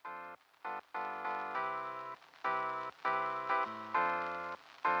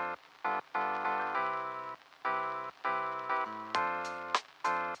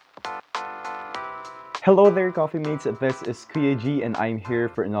Hello there, coffee mates. This is Kuya Jie and I'm here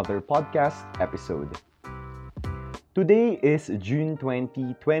for another podcast episode. Today is June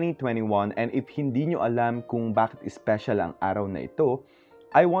 20, 2021 and if hindi nyo alam kung bakit special ang araw na ito,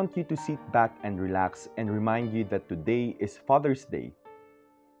 I want you to sit back and relax and remind you that today is Father's Day.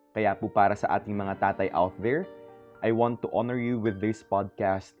 Kaya po para sa ating mga tatay out there, I want to honor you with this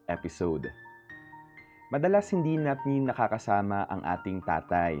podcast episode. Madalas hindi natin nakakasama ang ating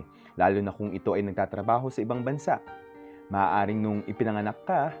tatay, lalo na kung ito ay nagtatrabaho sa ibang bansa. Maaaring nung ipinanganak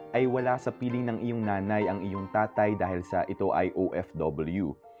ka ay wala sa piling ng iyong nanay ang iyong tatay dahil sa ito ay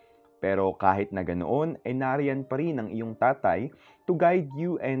OFW. Pero kahit na ganoon ay nariyan pa rin ang iyong tatay to guide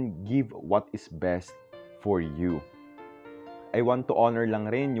you and give what is best for you. I want to honor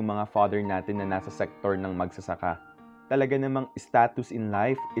lang rin yung mga father natin na nasa sektor ng magsasaka. Talaga namang status in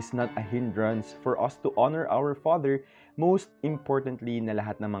life is not a hindrance for us to honor our father. Most importantly na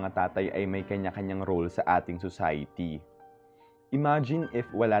lahat ng mga tatay ay may kanya-kanyang role sa ating society. Imagine if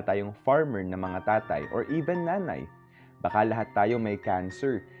wala tayong farmer na mga tatay or even nanay. Baka lahat tayo may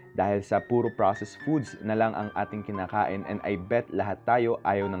cancer dahil sa puro processed foods na lang ang ating kinakain and I bet lahat tayo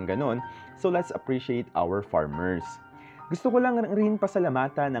ayaw ng ganon. So let's appreciate our farmers. Gusto ko lang rin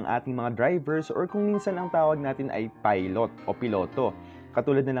pasalamatan ng ating mga drivers or kung minsan ang tawag natin ay pilot o piloto.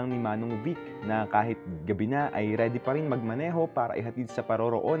 Katulad na lang ni Manong Vic na kahit gabi na ay ready pa rin magmaneho para ihatid sa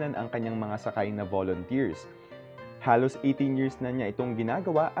paroroonan ang kanyang mga sakay na volunteers. Halos 18 years na niya itong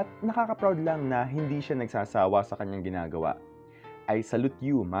ginagawa at nakaka-proud lang na hindi siya nagsasawa sa kanyang ginagawa. I salute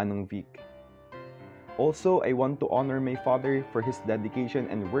you, Manong Vic. Also, I want to honor my father for his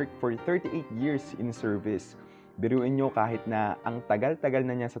dedication and work for 38 years in service. Biruin nyo kahit na ang tagal-tagal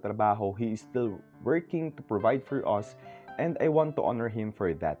na niya sa trabaho, he is still working to provide for us and I want to honor him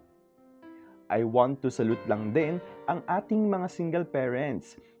for that. I want to salute lang din ang ating mga single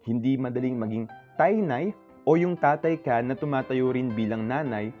parents. Hindi madaling maging tay-nay o yung tatay ka na tumatayo rin bilang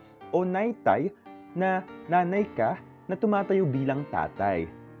nanay o nay-tay na nanay ka na tumatayo bilang tatay.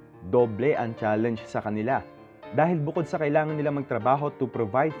 Doble ang challenge sa kanila. Dahil bukod sa kailangan nila magtrabaho to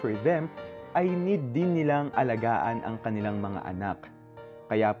provide for them, ay need din nilang alagaan ang kanilang mga anak.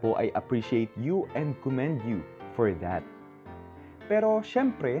 Kaya po I appreciate you and commend you for that. Pero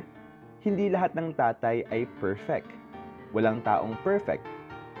syempre, hindi lahat ng tatay ay perfect. Walang taong perfect.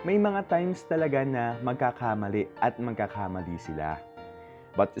 May mga times talaga na magkakamali at magkakamali sila.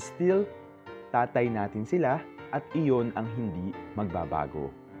 But still, tatay natin sila at iyon ang hindi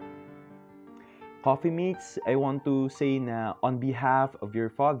magbabago. Coffee mates, I want to say na on behalf of your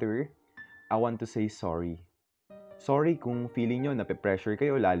father, I want to say sorry. Sorry kung feeling nyo nape-pressure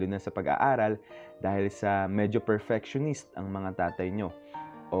kayo lalo na sa pag-aaral dahil sa medyo perfectionist ang mga tatay nyo.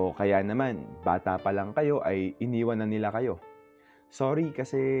 O kaya naman, bata pa lang kayo ay iniwan na nila kayo. Sorry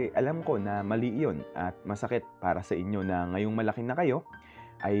kasi alam ko na mali yun at masakit para sa inyo na ngayong malaki na kayo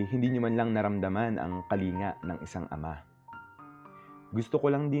ay hindi nyo man lang naramdaman ang kalinga ng isang ama. Gusto ko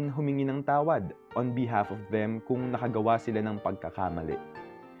lang din humingi ng tawad on behalf of them kung nakagawa sila ng pagkakamali.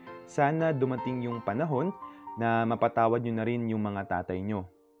 Sana dumating yung panahon na mapatawad nyo na rin yung mga tatay nyo.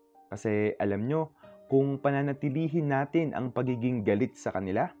 Kasi alam nyo, kung pananatilihin natin ang pagiging galit sa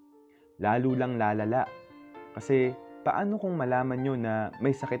kanila, lalo lang lalala. Kasi paano kung malaman nyo na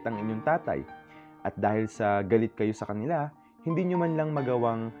may sakit ang inyong tatay? At dahil sa galit kayo sa kanila, hindi nyo man lang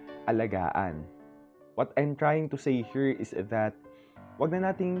magawang alagaan. What I'm trying to say here is that wag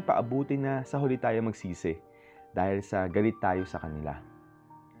na nating paabutin na sa huli tayo magsisi dahil sa galit tayo sa kanila.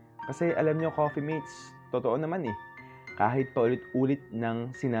 Kasi alam nyo, coffee mates, totoo naman kahit paulit-ulit nang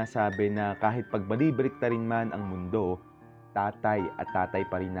sinasabi na kahit pagbalibalik-tarin man ang mundo, tatay at tatay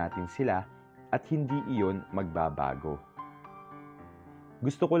pa rin natin sila at hindi iyon magbabago.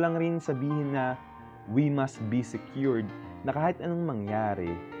 Gusto ko lang rin sabihin na we must be secured na kahit anong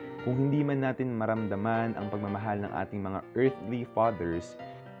mangyari, kung hindi man natin maramdaman ang pagmamahal ng ating mga earthly fathers,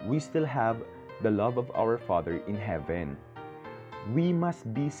 we still have the love of our Father in heaven. We must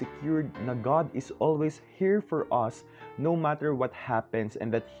be secured na God is always here for us no matter what happens and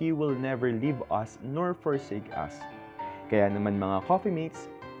that He will never leave us nor forsake us. Kaya naman mga coffee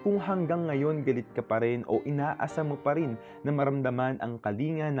mates, kung hanggang ngayon galit ka pa rin o inaasa mo pa rin na maramdaman ang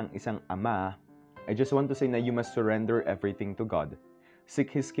kalinga ng isang ama, I just want to say na you must surrender everything to God.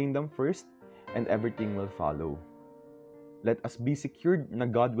 Seek His kingdom first and everything will follow. Let us be secured na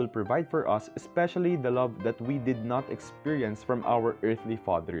God will provide for us, especially the love that we did not experience from our earthly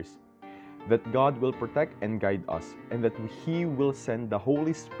fathers. That God will protect and guide us, and that He will send the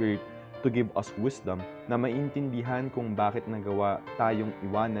Holy Spirit to give us wisdom na maintindihan kung bakit nagawa tayong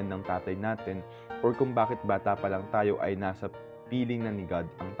iwanan ng tatay natin or kung bakit bata pa lang tayo ay nasa piling na ni God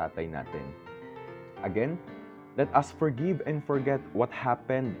ang tatay natin. Again, let us forgive and forget what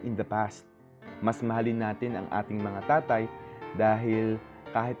happened in the past. Mas mahalin natin ang ating mga tatay dahil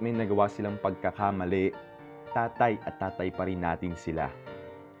kahit may nagawa silang pagkakamali, tatay at tatay pa rin natin sila.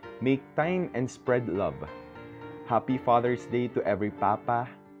 Make time and spread love. Happy Father's Day to every papa,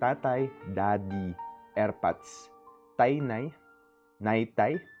 tatay, daddy, erpats, taynay,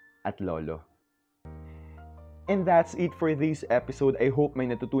 naytay, at lolo. And that's it for this episode. I hope may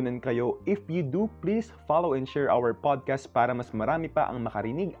natutunan kayo. If you do, please follow and share our podcast para mas marami pa ang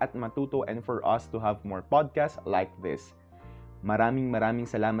makarinig at matuto and for us to have more podcasts like this. Maraming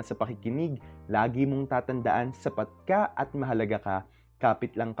salamat sa pakikinig. Lagi mong tatandaan, sapat ka at mahalaga ka.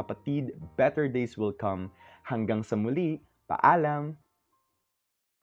 Kapit lang kapatid, better days will come. Hanggang sa muli, paalam!